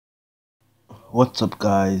What's up,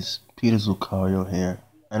 guys? Peter Zucario here.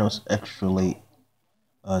 I know it's extra late.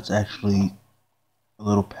 It's actually a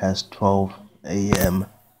little past 12 a.m.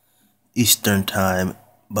 Eastern time,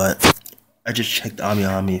 but I just checked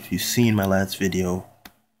AmiAmi. If you've seen my last video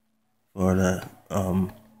for the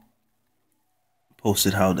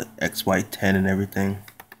posted how the XY10 and everything,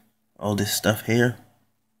 all this stuff here,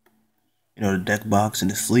 the deck box and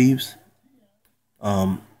the sleeves,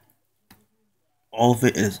 all of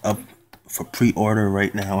it is up for pre-order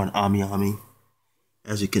right now on AmiAmi.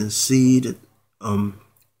 As you can see, the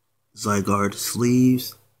Zygarde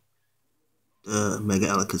sleeves, the Mega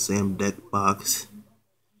Alakazam deck box,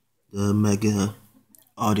 the Mega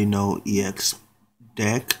Audino EX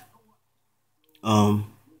deck,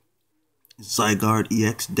 Zygarde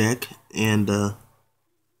EX deck, and the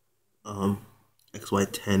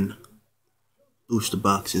XY10 booster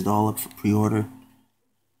boxes, all up for pre-order.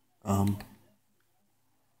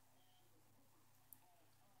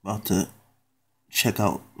 About to check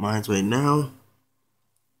out mine right now.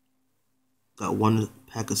 Got one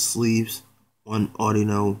pack of sleeves, one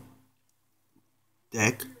audino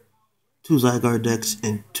deck, two Zygarde decks,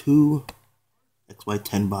 and two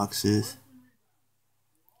XY10 boxes.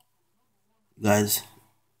 You guys,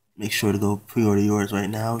 make sure to go pre-order yours right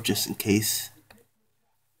now, just in case.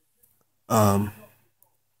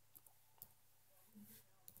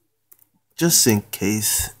 Just in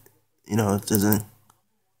case, it doesn't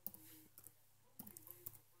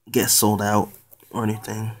get sold out or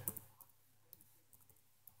anything.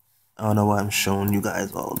 I don't know why I'm showing you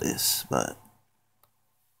guys all this, but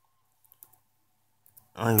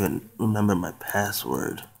I don't even remember my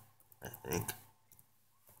password, I think.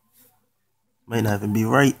 Might not even be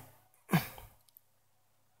right.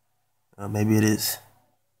 Maybe it is.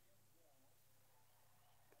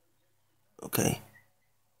 Okay.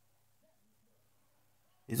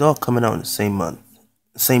 These all coming out in the same month,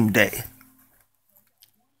 the same day.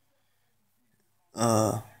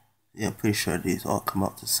 Yeah, I'm pretty sure these all come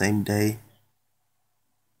out the same day.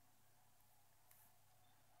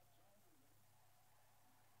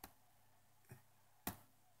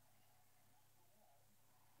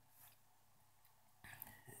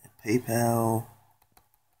 PayPal.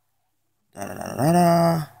 Da da da da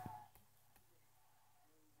da.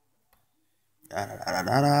 Da da da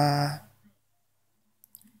da da.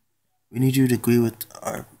 We need you to agree with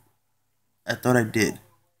our. I thought I did.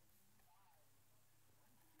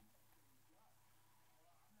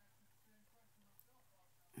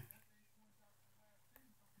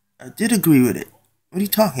 I did agree with it. What are you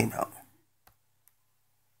talking about?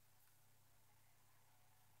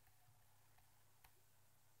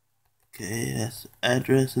 Okay, that's the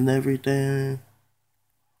address and everything.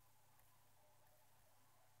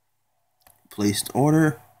 Placed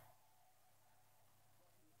order.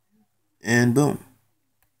 And boom.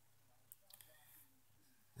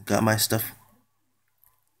 Got my stuff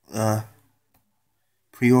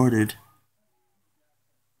pre-ordered.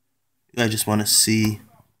 I just want to see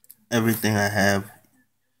everything I have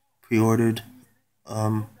pre-ordered.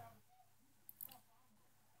 Why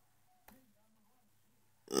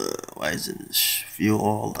is it view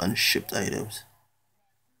all unshipped items?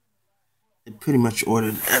 I pretty much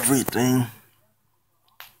ordered everything.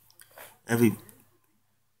 Every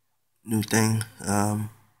new thing.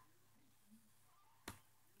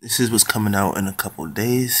 This is what's coming out in a couple of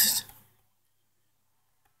days.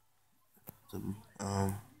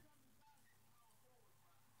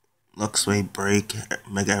 Luxray Break,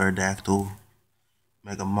 Mega Aerodactyl,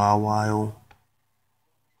 Mega Mawile.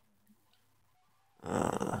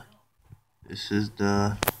 This is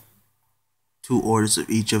the 2 orders of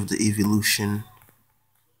each of the evolution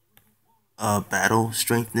battle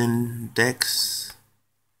strengthening decks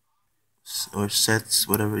or sets,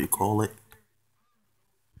 whatever you call it.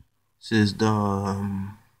 This is the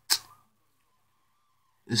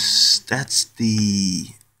that's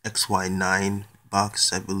the XY9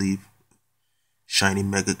 box, I believe. Shiny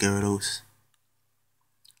Mega Gyarados.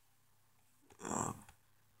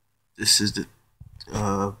 This is the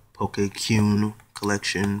Pokécune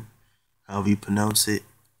collection, however you pronounce it.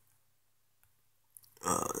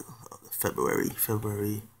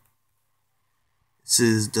 February. This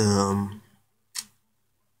is the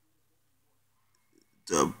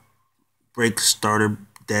break starter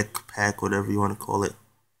deck pack, whatever you want to call it.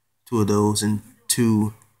 2 of those and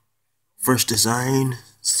 2 first design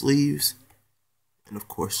sleeves, and of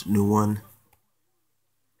course the new one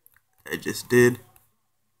I just did,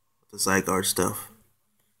 the Zygarde stuff.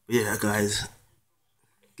 But yeah, guys,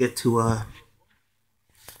 get to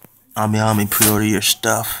AmiAmi, pre-order your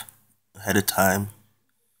stuff ahead of time.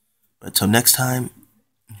 But until next time,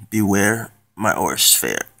 beware my aura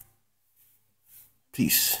sphere.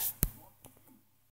 Peace.